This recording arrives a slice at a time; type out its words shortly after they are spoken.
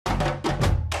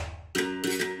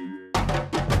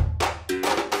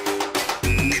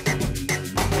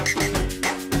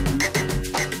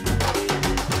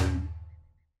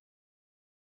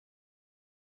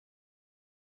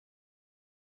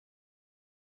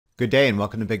Good day and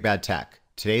welcome to Big Bad Tech.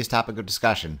 Today's topic of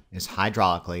discussion is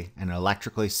hydraulically and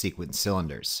electrically sequenced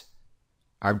cylinders.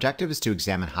 Our objective is to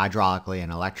examine hydraulically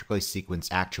and electrically sequenced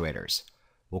actuators.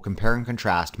 We'll compare and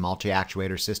contrast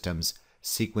multi-actuator systems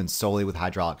sequenced solely with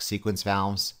hydraulic sequence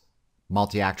valves,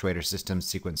 multi-actuator systems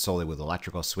sequenced solely with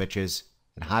electrical switches,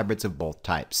 and hybrids of both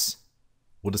types.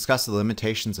 We'll discuss the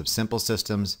limitations of simple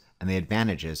systems and the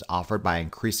advantages offered by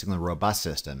increasingly robust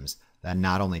systems that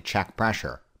not only check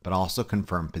pressure, but also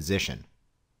confirm position.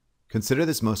 Consider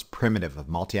this most primitive of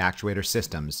multi-actuator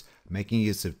systems making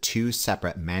use of two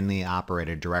separate manually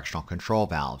operated directional control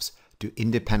valves to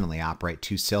independently operate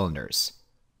two cylinders.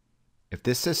 If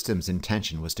this system's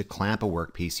intention was to clamp a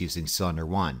workpiece using cylinder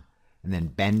 1 and then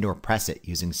bend or press it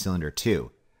using cylinder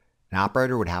 2, an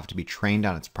operator would have to be trained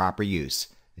on its proper use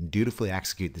and dutifully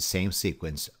execute the same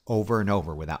sequence over and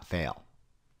over without fail.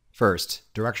 First,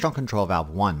 directional control valve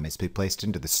 1 must be placed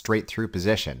into the straight-through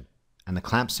position, and the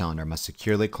clamp cylinder must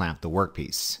securely clamp the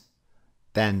workpiece.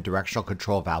 Then, directional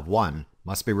control valve 1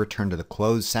 must be returned to the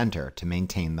closed center to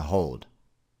maintain the hold.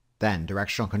 Then,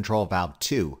 directional control valve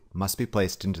 2 must be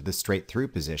placed into the straight-through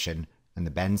position, and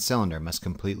the bend cylinder must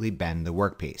completely bend the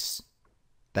workpiece.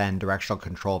 Then, directional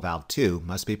control valve 2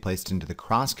 must be placed into the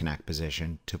cross-connect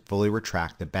position to fully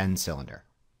retract the bend cylinder.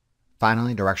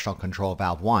 Finally, directional control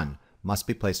valve 1 must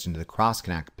be placed into the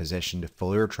cross-connect position to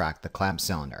fully retract the clamp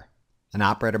cylinder. An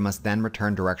operator must then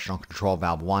return directional control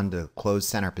valve 1 to the closed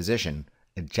center position,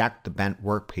 eject the bent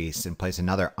workpiece, and place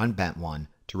another unbent one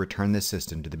to return the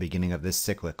system to the beginning of this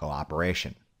cyclical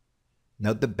operation.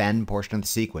 Note the bend portion of the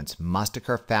sequence must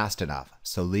occur fast enough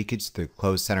so leakage through the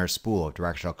closed center spool of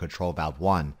directional control valve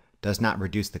 1 does not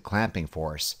reduce the clamping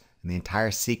force, and the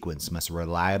entire sequence must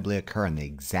reliably occur in the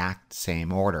exact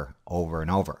same order over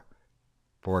and over.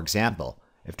 For example,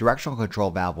 if directional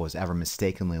control valve was ever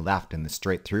mistakenly left in the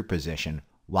straight-through position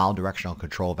while directional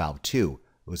control valve 2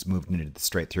 was moved into the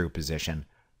straight-through position,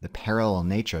 the parallel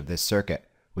nature of this circuit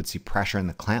would see pressure in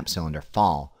the clamp cylinder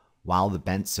fall while the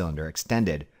bent cylinder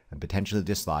extended and potentially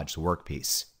dislodge the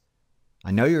workpiece.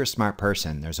 I know you're a smart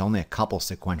person, there's only a couple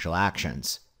sequential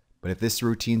actions, but if this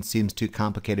routine seems too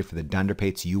complicated for the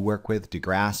dunderpates you work with to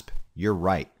grasp, you're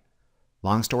right.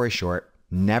 Long story short,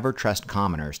 never trust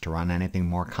commoners to run anything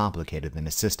more complicated than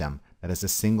a system that has a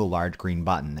single large green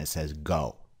button that says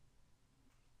Go.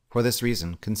 For this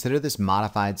reason, consider this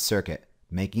modified circuit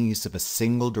making use of a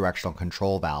single directional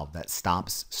control valve that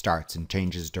stops, starts, and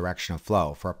changes direction of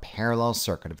flow for a parallel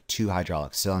circuit of two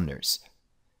hydraulic cylinders.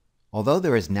 Although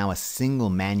there is now a single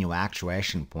manual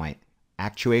actuation point,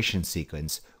 actuation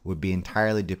sequence would be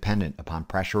entirely dependent upon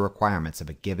pressure requirements of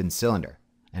a given cylinder,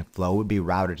 and flow would be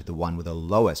routed to the one with the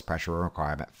lowest pressure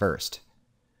requirement first.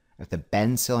 If the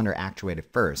bend cylinder actuated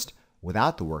first,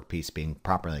 without the workpiece being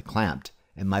properly clamped,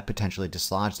 it might potentially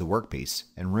dislodge the workpiece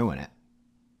and ruin it.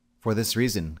 For this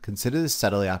reason, consider the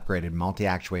subtly upgraded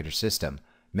multi-actuator system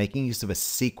making use of a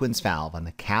sequence valve on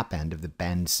the cap end of the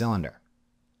bend cylinder.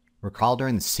 Recall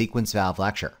during the sequence valve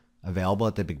lecture, available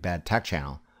at the Big Bad Tech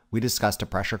channel, we discussed a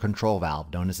pressure control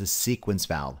valve known as a sequence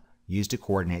valve used to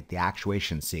coordinate the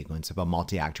actuation sequence of a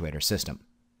multi-actuator system.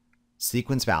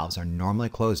 Sequence valves are normally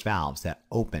closed valves that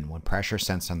open when pressure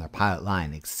sensed on their pilot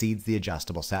line exceeds the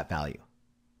adjustable set value.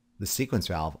 The sequence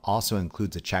valve also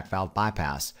includes a check valve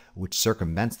bypass, which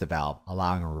circumvents the valve,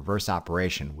 allowing a reverse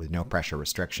operation with no pressure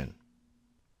restriction.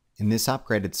 In this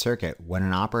upgraded circuit, when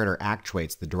an operator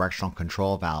actuates the directional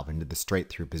control valve into the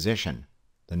straight-through position,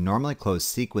 the normally closed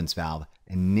sequence valve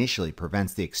initially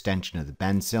prevents the extension of the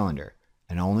bend cylinder,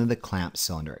 and only the clamp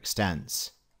cylinder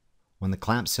extends. When the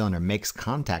clamp cylinder makes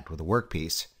contact with the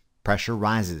workpiece, pressure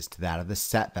rises to that of the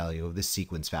set value of the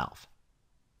sequence valve.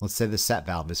 Let's say the set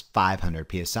valve is 500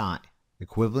 psi,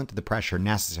 equivalent to the pressure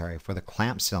necessary for the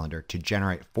clamp cylinder to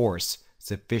generate force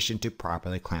sufficient to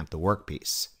properly clamp the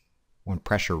workpiece. When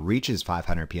pressure reaches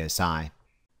 500 psi,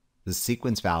 the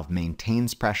sequence valve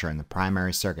maintains pressure in the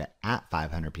primary circuit at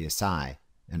 500 psi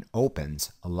and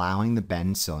opens, allowing the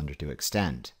bend cylinder to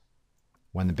extend.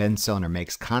 When the bend cylinder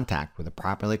makes contact with a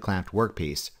properly clamped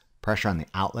workpiece, pressure on the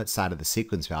outlet side of the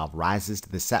sequence valve rises to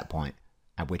the set point,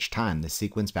 at which time the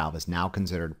sequence valve is now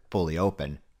considered fully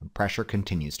open and pressure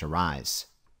continues to rise.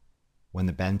 When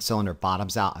the bend cylinder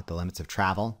bottoms out at the limits of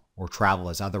travel, or travel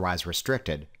is otherwise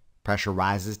restricted, pressure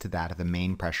rises to that of the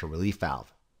main pressure relief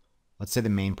valve. Let's say the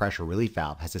main pressure relief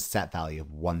valve has a set value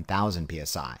of 1000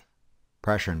 psi.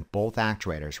 Pressure in both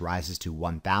actuators rises to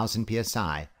 1000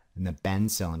 psi and the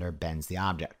bend cylinder bends the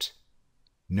object.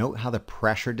 Note how the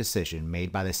pressure decision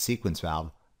made by the sequence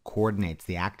valve coordinates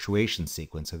the actuation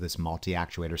sequence of this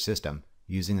multi-actuator system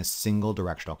using a single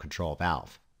directional control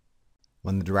valve.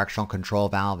 When the directional control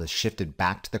valve is shifted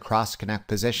back to the cross-connect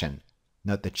position,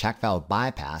 note the check valve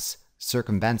bypass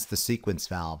circumvents the sequence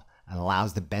valve and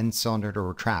allows the bend cylinder to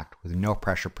retract with no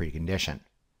pressure precondition.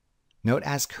 Note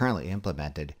as currently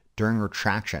implemented, during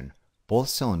retraction, both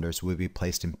cylinders would be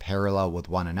placed in parallel with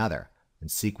one another,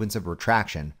 and sequence of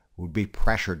retraction would be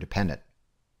pressure dependent.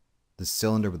 The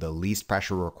cylinder with the least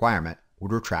pressure requirement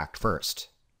would retract first.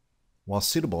 While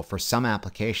suitable for some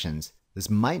applications, this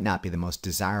might not be the most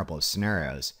desirable of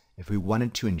scenarios if we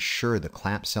wanted to ensure the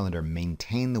clamp cylinder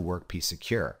maintained the workpiece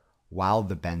secure while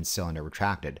the bend cylinder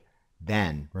retracted,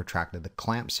 then retracted the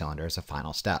clamp cylinder as a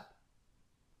final step.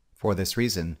 For this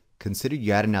reason, consider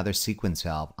yet another sequence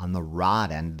valve on the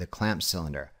rod end of the clamp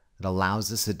cylinder that allows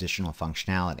this additional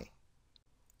functionality.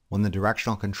 When the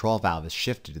directional control valve is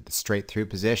shifted to the straight-through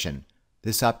position,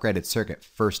 this upgraded circuit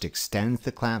first extends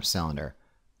the clamp cylinder,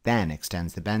 then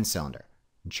extends the bend cylinder,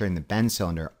 ensuring the bend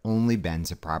cylinder only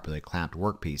bends a properly clamped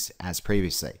workpiece as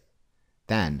previously.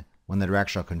 Then, when the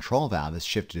directional control valve is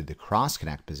shifted to the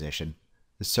cross-connect position,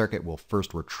 the circuit will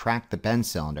first retract the bend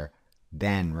cylinder,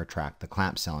 then retract the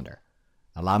clamp cylinder.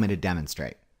 Allow me to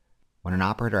demonstrate. When an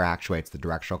operator actuates the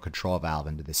directional control valve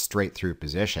into the straight-through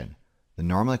position, the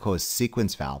normally closed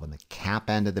sequence valve on the cap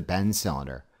end of the bend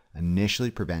cylinder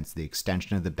initially prevents the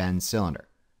extension of the bend cylinder,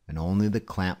 and only the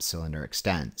clamp cylinder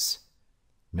extends.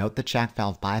 Note the check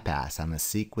valve bypass on the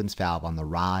sequence valve on the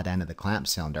rod end of the clamp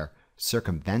cylinder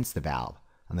circumvents the valve,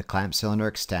 and the clamp cylinder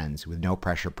extends with no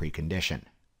pressure precondition.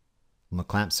 When the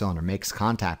clamp cylinder makes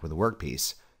contact with the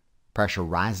workpiece, pressure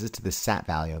rises to the set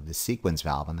value of the sequence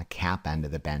valve on the cap end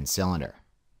of the bend cylinder.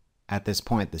 At this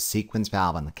point, the sequence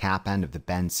valve on the cap end of the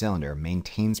bend cylinder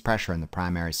maintains pressure in the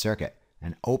primary circuit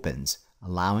and opens,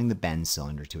 allowing the bend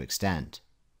cylinder to extend.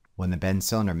 When the bend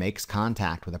cylinder makes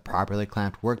contact with a properly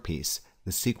clamped workpiece,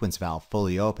 the sequence valve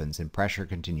fully opens and pressure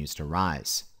continues to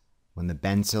rise. When the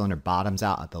bend cylinder bottoms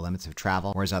out at the limits of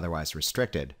travel or is otherwise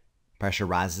restricted, pressure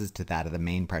rises to that of the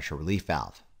main pressure relief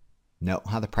valve. Note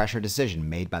how the pressure decision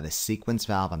made by the sequence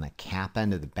valve on the cap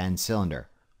end of the bend cylinder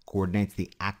coordinates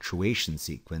the actuation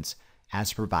sequence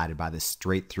as provided by the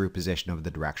straight-through position of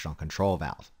the directional control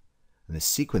valve, and the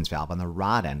sequence valve on the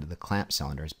rod end of the clamp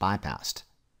cylinder is bypassed.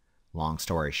 Long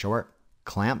story short,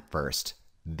 clamp first,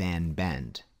 then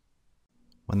bend.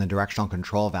 When the directional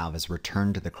control valve is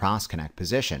returned to the cross-connect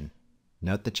position,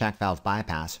 note the check valve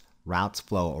bypass routes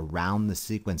flow around the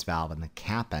sequence valve on the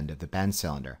cap end of the bend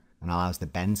cylinder and allows the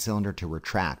bend cylinder to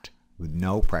retract with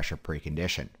no pressure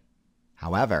precondition.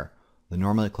 However, the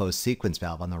normally closed sequence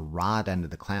valve on the rod end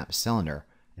of the clamp cylinder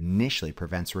initially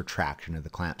prevents retraction of the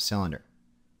clamp cylinder.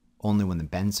 Only when the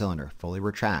bend cylinder fully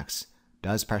retracts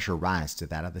does pressure rise to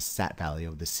that of the set value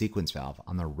of the sequence valve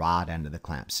on the rod end of the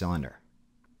clamp cylinder.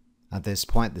 At this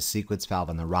point, the sequence valve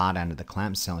on the rod end of the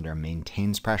clamp cylinder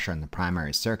maintains pressure in the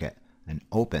primary circuit and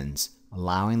opens,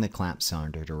 allowing the clamp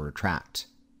cylinder to retract.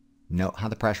 Note how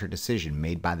the pressure decision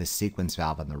made by the sequence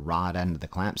valve on the rod end of the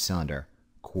clamp cylinder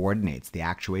coordinates the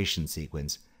actuation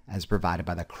sequence as provided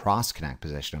by the cross-connect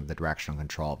position of the directional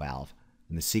control valve,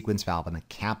 and the sequence valve on the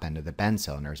cap end of the bend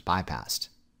cylinder is bypassed.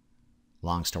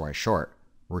 Long story short,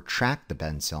 retract the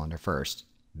bend cylinder first,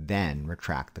 then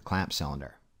retract the clamp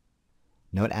cylinder.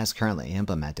 Note as currently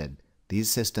implemented, these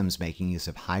systems making use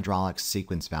of hydraulic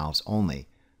sequence valves only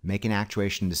make an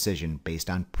actuation decision based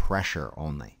on pressure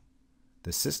only.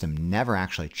 The system never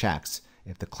actually checks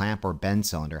if the clamp or bend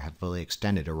cylinder have fully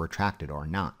extended or retracted or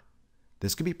not.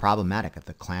 This could be problematic if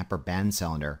the clamp or bend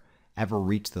cylinder ever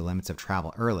reached the limits of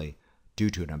travel early due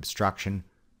to an obstruction,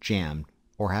 jammed,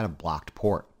 or had a blocked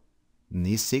port. In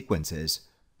these sequences,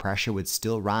 pressure would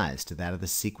still rise to that of the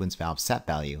sequence valve set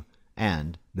value,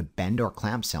 and the bend or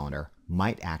clamp cylinder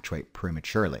might actuate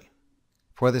prematurely.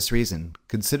 For this reason,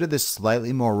 consider this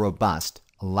slightly more robust,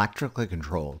 electrically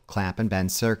controlled clamp and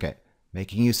bend circuit,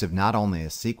 making use of not only a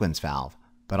sequence valve,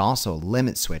 but also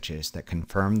limit switches that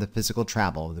confirm the physical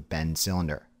travel of the bend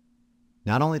cylinder.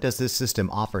 Not only does this system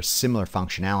offer similar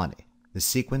functionality, the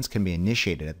sequence can be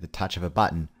initiated at the touch of a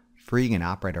button, freeing an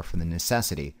operator from the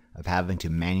necessity of having to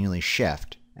manually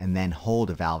shift and then hold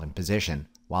a valve in position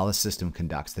while the system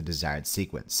conducts the desired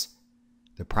sequence.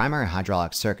 The primary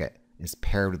hydraulic circuit is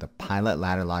paired with a pilot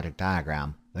ladder logic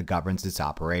diagram that governs its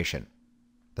operation.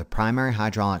 The primary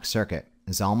hydraulic circuit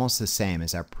is almost the same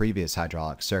as our previous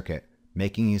hydraulic circuit,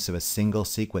 making use of a single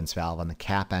sequence valve on the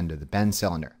cap end of the bend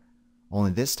cylinder.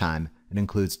 Only this time, it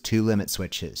includes two limit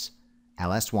switches,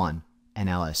 LS1 and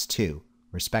LS2,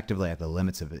 respectively at the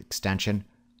limits of extension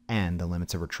and the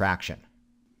limits of retraction.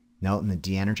 Note in the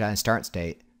de-energized start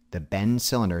state, the bend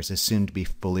cylinder is assumed to be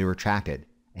fully retracted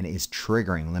and is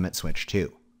triggering limit switch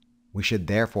 2. We should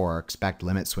therefore expect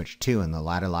limit switch 2 in the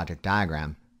ladder logic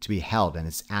diagram to be held in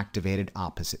its activated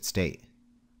opposite state.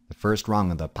 The first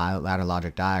rung of the pilot ladder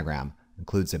logic diagram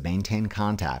includes a maintain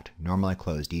contact normally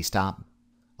closed E-stop,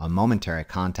 a momentary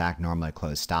contact normally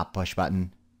closed stop push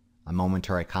button, a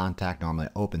momentary contact normally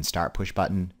open start push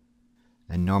button,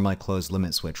 and normally closed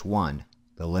limit switch 1,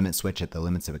 the limit switch at the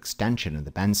limits of extension of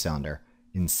the bend cylinder,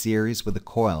 in series with the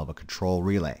coil of a control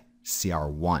relay,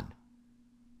 CR1.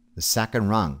 The second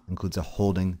rung includes a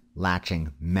holding,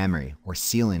 latching, memory, or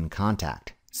sealing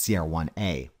contact,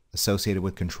 CR1A, associated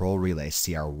with control relay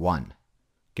CR1.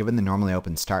 Given the normally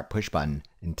open start push button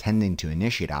intending to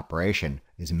initiate operation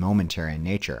is momentary in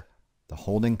nature, the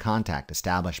holding contact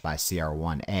established by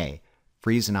CR1A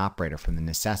frees an operator from the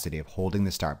necessity of holding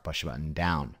the start push button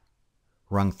down.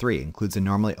 Rung 3 includes a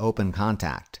normally open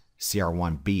contact,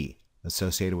 CR1B,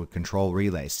 associated with control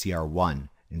relay CR1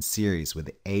 in series with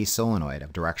the A solenoid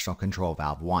of directional control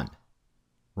valve 1.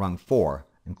 Rung 4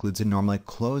 includes a normally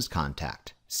closed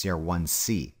contact,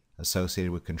 CR1C,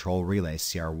 associated with control relay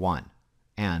CR1,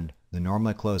 and the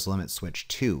normally closed limit switch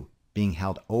 2 being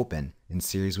held open in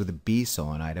series with the B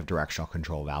solenoid of directional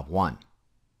control valve 1.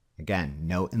 Again,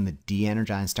 note in the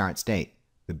de-energized start state,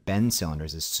 the bend cylinder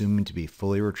is assumed to be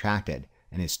fully retracted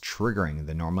and is triggering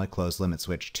the normally closed limit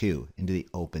switch 2 into the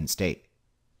open state.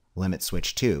 Limit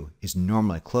switch 2 is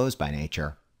normally closed by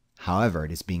nature, however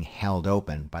it is being held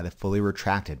open by the fully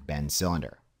retracted bend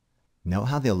cylinder. Note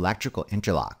how the electrical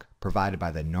interlock provided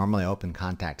by the normally open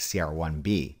contact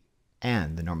CR1B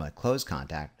and the normally closed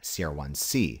contact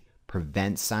CR1C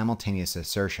prevents simultaneous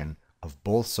assertion of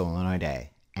both solenoid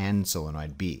A and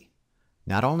solenoid B.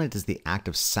 Not only does the act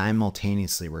of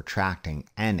simultaneously retracting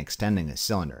and extending a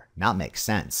cylinder not make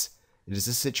sense, it is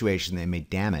a situation that may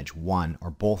damage one or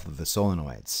both of the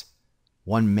solenoids.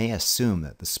 One may assume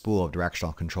that the spool of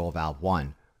directional control valve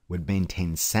 1 would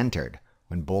maintain centered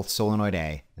when both solenoid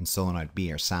A and solenoid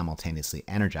B are simultaneously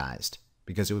energized,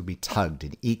 because it would be tugged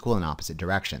in equal and opposite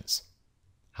directions.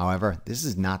 However, this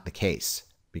is not the case,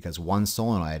 because one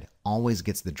solenoid always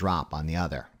gets the drop on the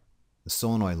other. The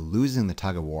solenoid losing the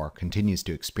tug-of-war continues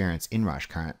to experience inrush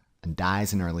current and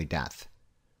dies an early death.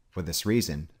 For this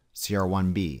reason,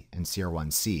 CR1B and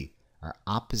CR1C are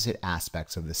opposite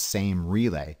aspects of the same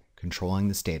relay controlling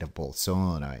the state of both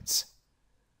solenoids.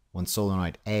 When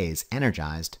solenoid A is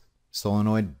energized,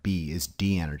 solenoid B is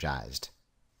de-energized.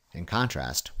 In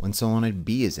contrast, when solenoid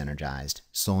B is energized,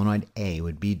 solenoid A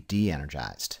would be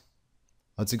de-energized.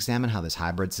 Let's examine how this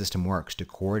hybrid system works to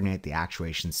coordinate the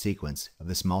actuation sequence of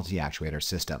this multi-actuator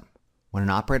system. When an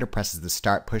operator presses the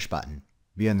start push button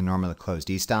via the normally closed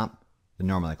E-stop, the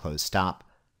normally closed stop,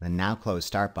 the now closed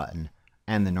start button,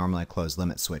 and the normally closed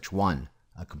limit switch 1,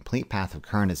 a complete path of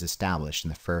current is established in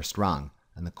the first rung,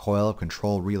 and the coil of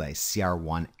control relay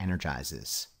CR1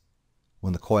 energizes.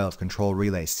 When the coil of control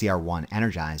relay CR1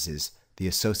 energizes, the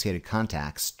associated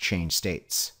contacts change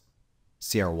states.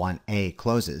 CR1A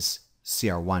closes,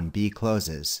 CR1B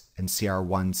closes, and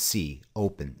CR1C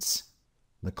opens.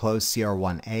 The closed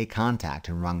CR1A contact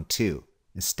in rung 2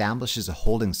 establishes a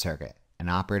holding circuit. An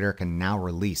operator can now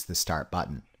release the start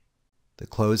button. The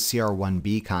closed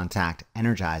CR1B contact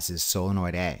energizes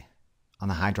solenoid A. On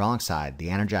the hydraulic side,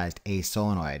 the energized A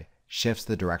solenoid shifts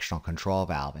the directional control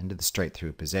valve into the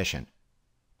straight-through position.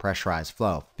 Pressurized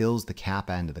flow fills the cap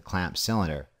end of the clamp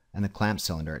cylinder, and the clamp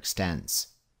cylinder extends.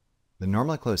 The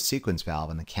normally closed sequence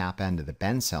valve on the cap end of the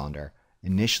bend cylinder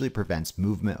initially prevents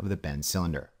movement of the bend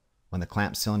cylinder. When the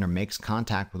clamp cylinder makes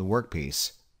contact with the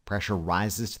workpiece, pressure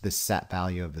rises to the set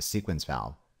value of the sequence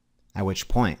valve, at which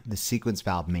point the sequence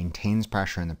valve maintains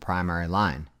pressure in the primary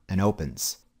line and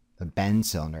opens. The bend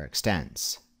cylinder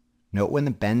extends. Note when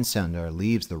the bend cylinder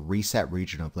leaves the reset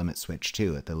region of limit switch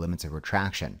 2 at the limits of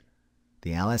retraction,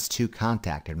 the LS2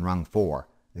 contact in rung 4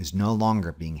 is no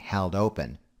longer being held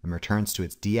open and returns to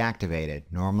its deactivated,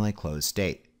 normally closed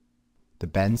state. The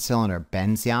bend cylinder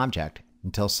bends the object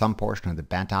until some portion of the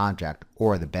bent object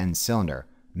or the bend cylinder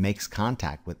makes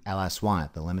contact with LS1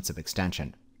 at the limits of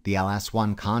extension. The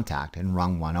LS1 contact in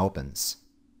rung 1 opens.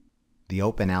 The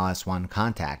open LS1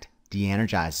 contact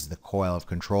de-energizes the coil of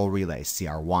control relay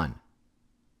CR1.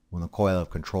 When the coil of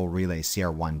control relay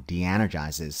CR1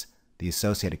 de-energizes, the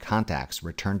associated contacts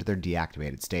return to their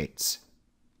deactivated states.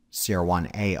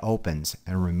 CR1A opens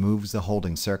and removes the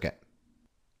holding circuit.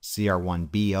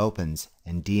 CR1B opens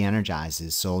and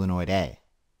de-energizes solenoid A.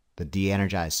 The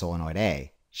de-energized solenoid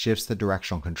A shifts the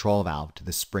directional control valve to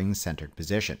the spring-centered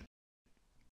position.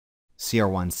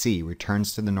 CR1C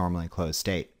returns to the normally closed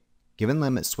state. Given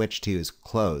limit switch 2 is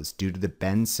closed due to the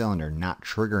bend cylinder not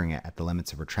triggering it at the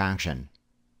limits of retraction,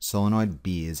 solenoid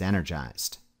B is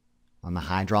energized. On the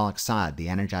hydraulic side, the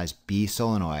energized B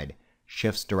solenoid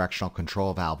shifts directional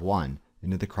control valve 1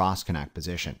 into the cross-connect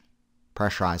position.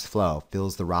 Pressurized flow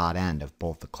fills the rod end of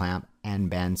both the clamp and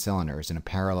bend cylinders in a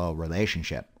parallel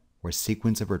relationship where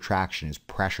sequence of retraction is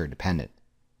pressure dependent.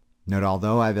 Note,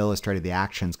 although I've illustrated the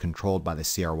actions controlled by the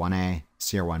CR1A,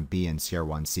 CR1B, and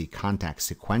CR1C contacts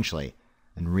sequentially,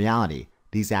 in reality,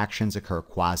 these actions occur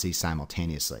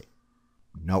quasi-simultaneously.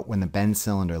 Note, when the bend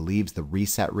cylinder leaves the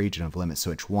reset region of limit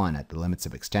switch 1 at the limits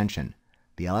of extension,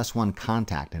 the LS1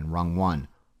 contact in rung 1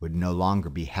 would no longer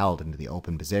be held into the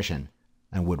open position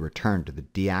and would return to the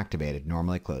deactivated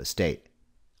normally closed state.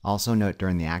 Also note,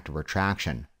 during the act of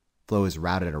retraction, flow is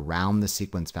routed around the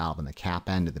sequence valve in the cap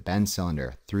end of the bend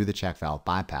cylinder through the check valve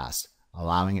bypass,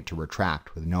 allowing it to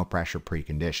retract with no pressure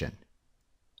precondition.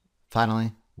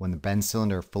 Finally, when the bend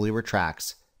cylinder fully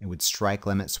retracts, it would strike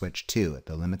limit switch 2 at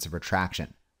the limits of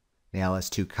retraction. The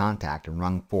LS2 contact in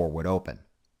rung 4 would open.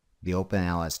 The open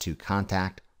LS2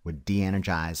 contact would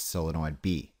de-energize solenoid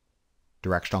B.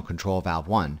 Directional control valve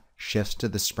 1 shifts to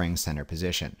the spring center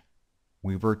position.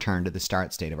 We've returned to the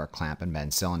start state of our clamp and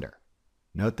bend cylinder.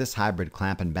 Note, this hybrid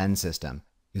clamp and bend system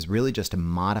is really just a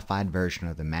modified version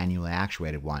of the manually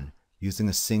actuated one using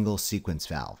a single sequence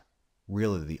valve.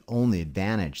 Really, the only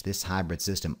advantage this hybrid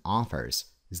system offers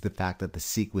is the fact that the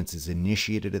sequence is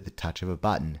initiated at the touch of a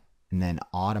button and then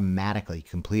automatically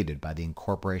completed by the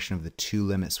incorporation of the two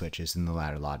limit switches in the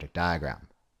ladder logic diagram.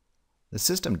 The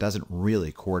system doesn't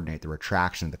really coordinate the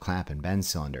retraction of the clamp and bend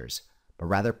cylinders, but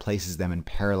rather places them in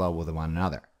parallel with one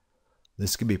another.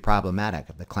 This could be problematic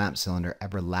if the clamp cylinder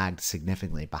ever lagged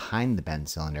significantly behind the bend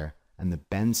cylinder and the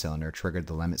bend cylinder triggered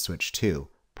the limit switch 2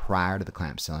 prior to the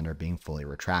clamp cylinder being fully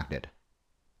retracted.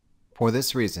 For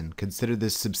this reason, consider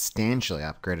this substantially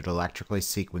upgraded electrically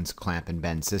sequenced clamp and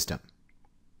bend system.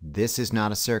 This is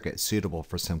not a circuit suitable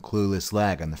for some clueless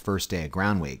leg on the first day of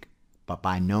ground week, but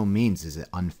by no means is it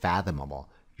unfathomable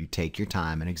if you take your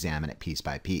time and examine it piece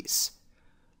by piece.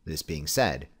 This being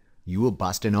said, you will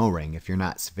bust an O-ring if you're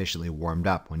not sufficiently warmed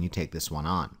up when you take this one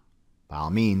on. By all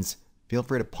means, feel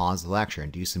free to pause the lecture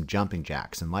and do some jumping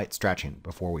jacks and light stretching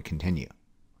before we continue.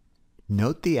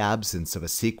 Note the absence of a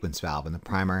sequence valve in the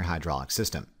primary hydraulic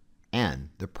system, and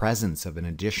the presence of an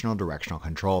additional directional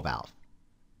control valve.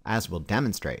 As we'll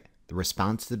demonstrate, the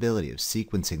responsibility of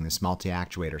sequencing this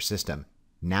multi-actuator system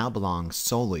now belongs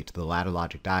solely to the ladder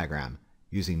logic diagram,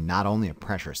 using not only a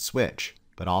pressure switch,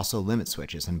 but also limit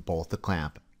switches in both the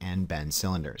clamp and bend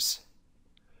cylinders.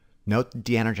 Note the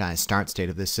de-energized start state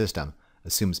of this system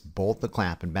assumes both the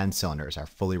clamp and bend cylinders are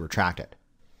fully retracted.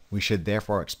 We should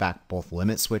therefore expect both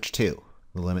limit switch 2,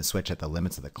 the limit switch at the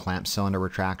limits of the clamp cylinder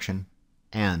retraction,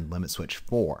 and limit switch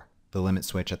 4, the limit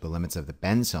switch at the limits of the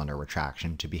bend cylinder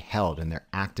retraction, to be held in their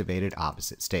activated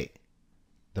opposite state.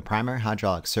 The primary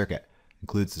hydraulic circuit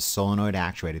includes the solenoid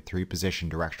actuated 3-position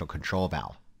directional control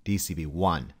valve,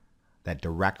 DCV1, that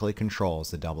directly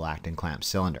controls the double-acting clamp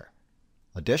cylinder.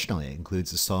 Additionally, it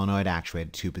includes the solenoid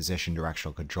actuated 2-position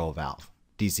directional control valve,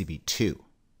 DCV2,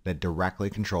 that directly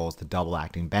controls the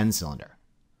double-acting bend cylinder.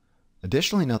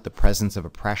 Additionally, note the presence of a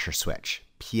pressure switch,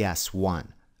 PS1,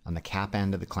 on the cap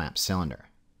end of the clamp cylinder.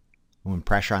 When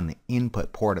pressure on the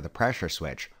input port of the pressure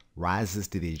switch rises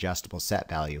to the adjustable set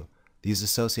value, these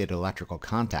associated electrical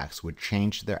contacts would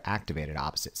change to their activated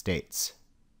opposite states.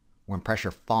 When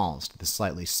pressure falls to the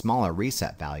slightly smaller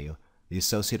reset value, the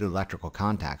associated electrical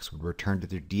contacts would return to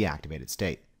their deactivated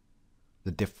state.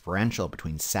 The differential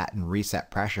between set and reset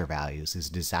pressure values is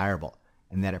desirable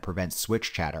in that it prevents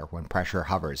switch chatter when pressure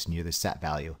hovers near the set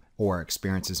value or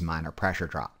experiences minor pressure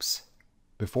drops.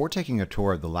 Before taking a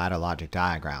tour of the ladder logic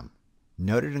diagram,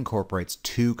 note it incorporates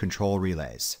two control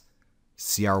relays,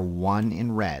 CR1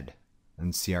 in red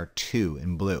and CR2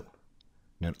 in blue.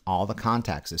 Note all the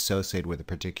contacts associated with a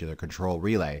particular control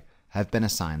relay have been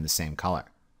assigned the same color.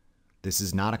 This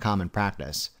is not a common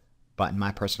practice, but in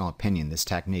my personal opinion, this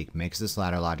technique makes this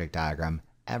ladder logic diagram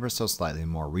ever so slightly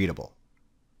more readable.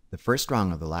 The first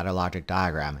rung of the ladder logic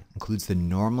diagram includes the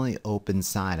normally open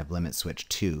side of limit switch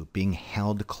 2 being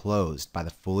held closed by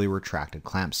the fully retracted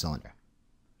clamp cylinder.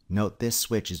 Note this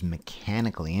switch is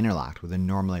mechanically interlocked with the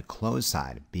normally closed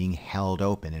side being held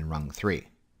open in rung 3.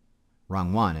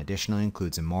 Rung 1 additionally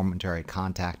includes a momentary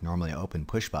contact normally open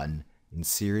push button in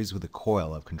series with a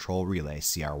coil of control relay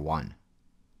CR1.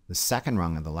 The second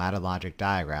rung of the ladder logic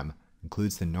diagram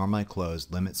includes the normally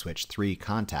closed limit switch 3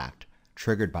 contact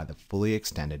triggered by the fully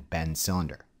extended bend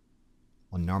cylinder.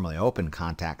 A normally open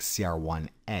contact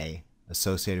CR1A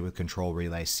associated with control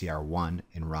relay CR1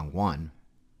 in rung 1,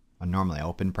 a normally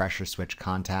open pressure switch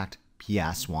contact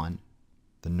PS1,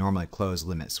 the normally closed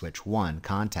limit switch 1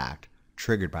 contact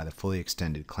triggered by the fully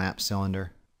extended clamp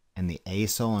cylinder, and the A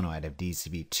solenoid of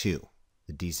DCV2,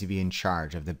 the DCV in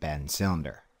charge of the bend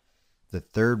cylinder. The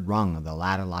third rung of the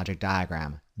ladder logic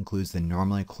diagram includes the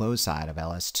normally closed side of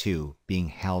LS2 being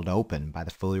held open by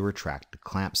the fully retracted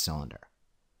clamp cylinder.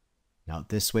 Note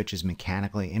this switch is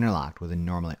mechanically interlocked with a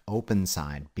normally open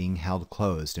side being held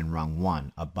closed in rung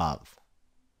 1 above.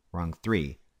 Rung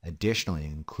 3 additionally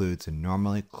includes a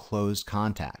normally closed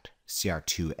contact,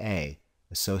 CR2A,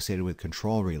 associated with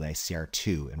control relay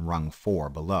CR2 in rung 4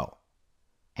 below,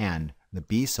 and the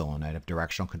B solenoid of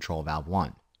directional control valve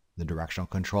 1, the directional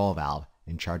control valve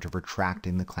in charge of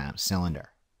retracting the clamp cylinder.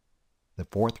 The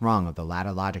fourth rung of the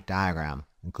ladder logic diagram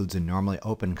includes a normally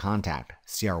open contact,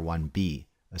 CR1B,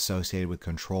 associated with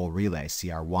control relay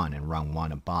CR1 in rung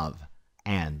 1 above,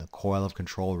 and the coil of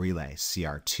control relay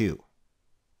CR2.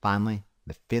 Finally,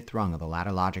 the fifth rung of the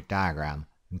ladder logic diagram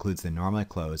includes the normally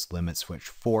closed limit switch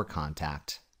 4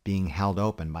 contact being held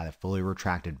open by the fully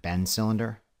retracted bend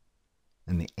cylinder,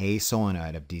 and the A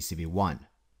solenoid of DCV1,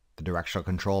 the directional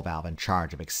control valve in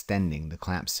charge of extending the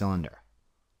clamp cylinder.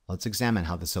 Let's examine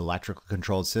how this electrically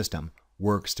controlled system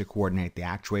works to coordinate the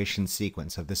actuation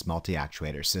sequence of this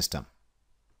multi-actuator system.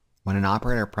 When an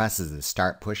operator presses the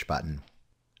start push button,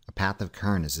 a path of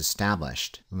current is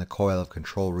established and the coil of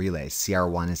control relay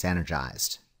CR1 is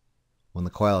energized. When the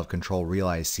coil of control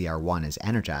relay CR1 is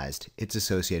energized, its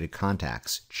associated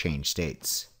contacts change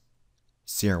states.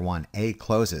 CR1A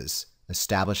closes,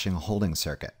 establishing a holding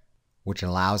circuit, which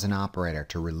allows an operator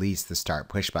to release the start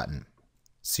push button.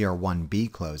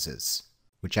 CR1B closes,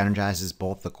 which energizes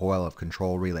both the coil of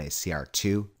control relay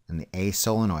CR2 and the A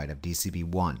solenoid of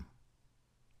DCV1.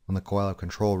 When the coil of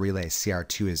control relay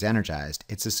CR2 is energized,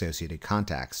 its associated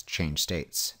contacts change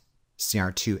states.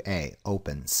 CR2A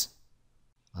opens.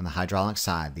 On the hydraulic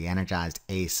side, the energized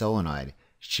A solenoid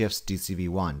shifts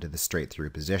DCV1 to the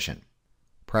straight-through position.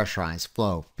 Pressurized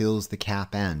flow fills the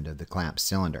cap end of the clamp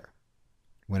cylinder.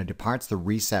 When it departs the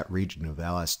reset region of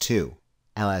LS2,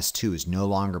 LS2 is no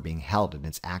longer being held in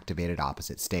its activated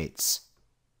opposite states.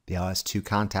 The LS2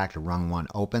 contact in rung 1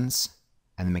 opens,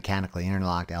 and the mechanically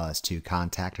interlocked LS2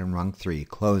 contact in rung 3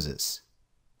 closes.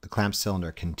 The clamp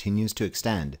cylinder continues to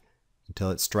extend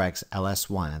until it strikes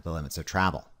LS1 at the limits of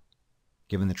travel.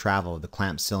 Given the travel of the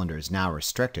clamp cylinder is now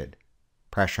restricted,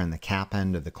 pressure in the cap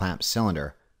end of the clamp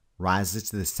cylinder rises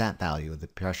to the set value of the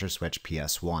pressure switch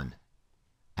PS1,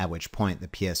 at which point the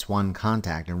PS1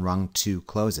 contact in rung 2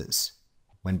 closes.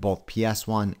 When both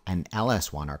PS1 and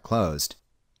LS1 are closed,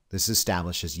 this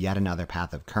establishes yet another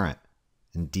path of current,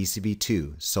 and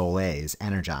DCV2 Sol A is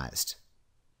energized.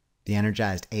 The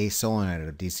energized A solenoid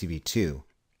of DCV2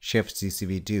 shifts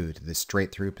DCV2 to the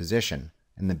straight-through position,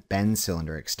 and the bend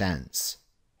cylinder extends.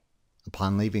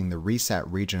 Upon leaving the reset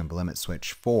region of limit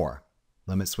switch 4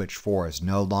 is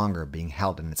no longer being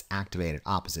held in its activated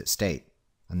opposite state,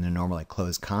 and the normally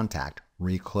closed contact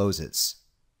recloses.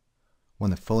 When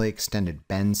the fully extended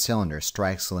bend cylinder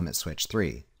strikes limit switch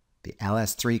 3, the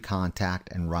LS3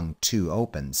 contact in rung 2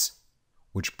 opens,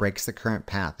 which breaks the current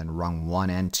path in rung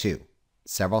 1 and 2.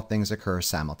 Several things occur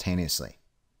simultaneously.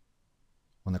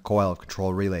 When the coil of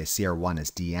control relay CR1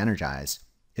 is de-energized,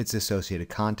 its associated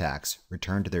contacts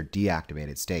return to their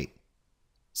deactivated state.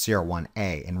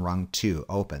 CR1A in rung 2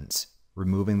 opens,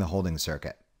 removing the holding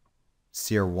circuit.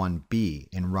 CR1B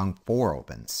in rung 4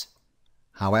 opens.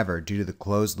 However, due to the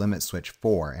closed limit switch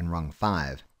 4 in rung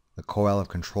 5, the coil of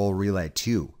control relay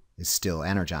 2 is still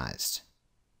energized.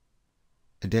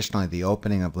 Additionally, the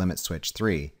opening of limit switch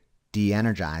 3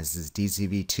 de-energizes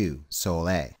DCV2 Sol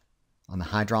A. On the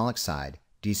hydraulic side,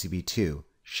 DCV2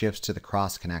 shifts to the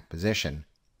cross-connect position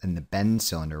and the bend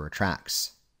cylinder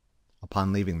retracts.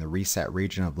 Upon leaving the reset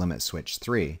region of limit switch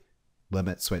 3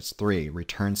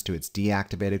 returns to its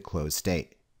deactivated closed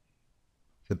state.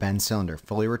 The bend cylinder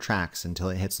fully retracts until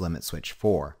it hits limit switch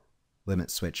 4. Limit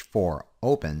switch 4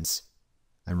 opens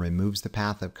and removes the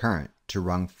path of current to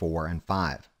rung 4 and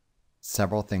 5.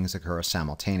 Several things occur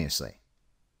simultaneously.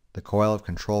 The coil of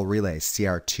control relay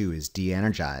CR2 is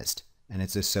de-energized, and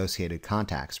its associated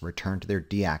contacts return to their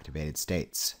deactivated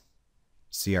states.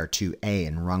 CR2A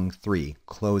in rung 3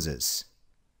 closes.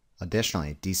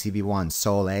 Additionally, DCV1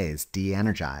 Sol A is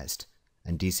de-energized,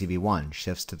 and DCV1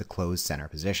 shifts to the closed center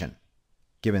position.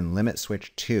 Given limit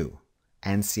switch 2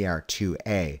 and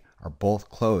CR2A are both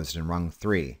closed in rung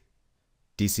 3,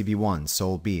 DCV1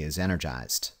 Sol B is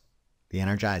energized. The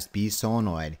energized B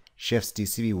solenoid shifts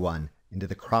DCV1 into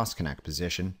the cross-connect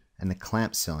position, and the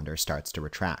clamp cylinder starts to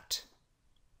retract.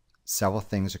 Several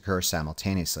things occur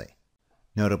simultaneously.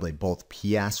 Notably, both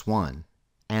PS1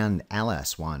 and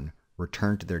LS1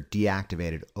 return to their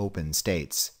deactivated open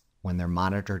states when their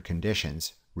monitored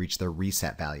conditions reach their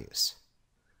reset values.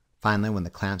 Finally, when the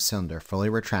clamp cylinder fully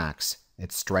retracts,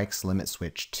 it strikes limit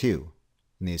switch 2,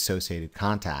 and the associated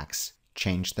contacts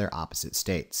change their opposite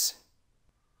states.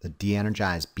 The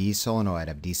de-energized B solenoid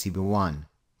of DCV1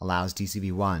 allows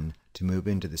DCV1 to move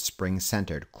into the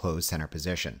spring-centered closed center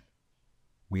position.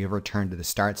 We have returned to the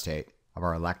start state of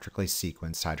our electrically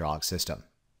sequenced hydraulic system.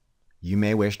 You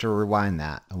may wish to rewind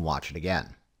that and watch it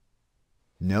again.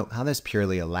 Note how this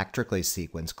purely electrically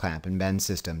sequenced clamp and bend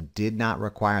system did not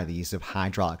require the use of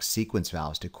hydraulic sequence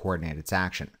valves to coordinate its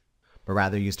action, but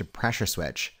rather used a pressure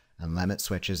switch and limit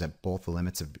switches at both the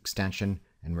limits of extension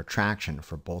and retraction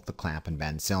for both the clamp and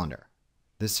bend cylinder.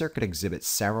 This circuit exhibits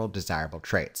several desirable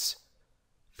traits.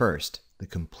 First, the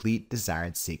complete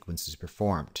desired sequence is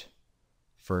performed.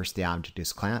 First, the object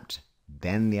is clamped,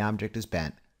 then the object is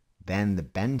bent, then the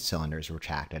bend cylinder is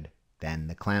retracted, then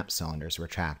the clamp cylinder is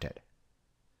retracted.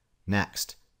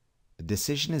 Next, the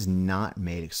decision is not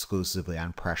made exclusively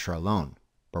on pressure alone,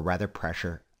 but rather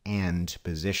pressure and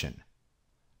position.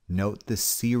 Note the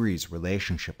series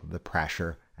relationship of the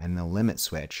pressure and the limit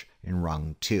switch in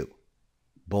rung 2.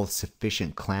 Both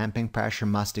sufficient clamping pressure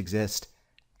must exist,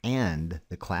 and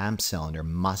the clamp cylinder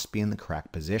must be in the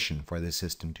correct position for the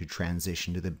system to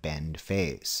transition to the bend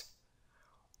phase.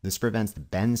 This prevents the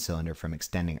bend cylinder from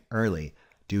extending early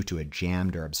due to a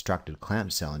jammed or obstructed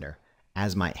clamp cylinder,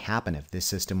 as might happen if this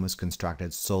system was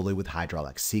constructed solely with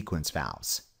hydraulic sequence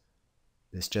valves.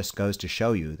 This just goes to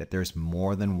show you that there's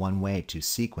more than one way to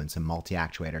sequence a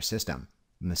multi-actuator system,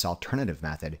 and this alternative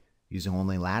method, using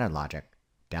only ladder logic,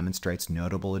 demonstrates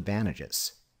notable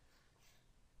advantages.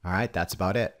 Alright, that's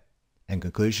about it. In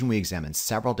conclusion, we examined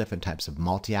several different types of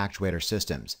multi-actuator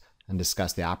systems and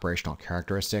discussed the operational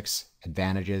characteristics,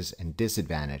 advantages, and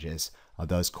disadvantages of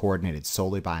those coordinated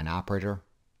solely by an operator,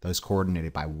 those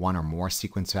coordinated by one or more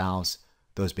sequence valves,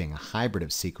 those being a hybrid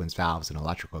of sequence valves and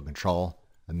electrical control,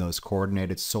 and those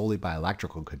coordinated solely by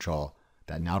electrical control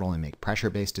that not only make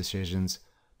pressure-based decisions,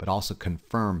 but also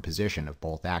confirm position of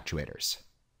both actuators.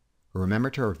 Remember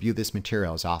to review this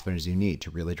material as often as you need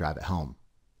to really drive it home.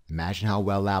 Imagine how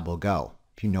well lab will go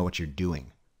if you know what you're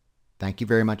doing. Thank you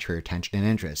very much for your attention and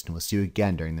interest, and we'll see you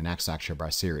again during the next lecture of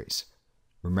our series.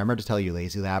 Remember to tell your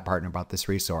Lazy Lab partner about this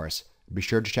resource, and be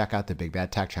sure to check out the Big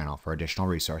Bad Tech channel for additional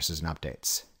resources and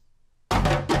updates.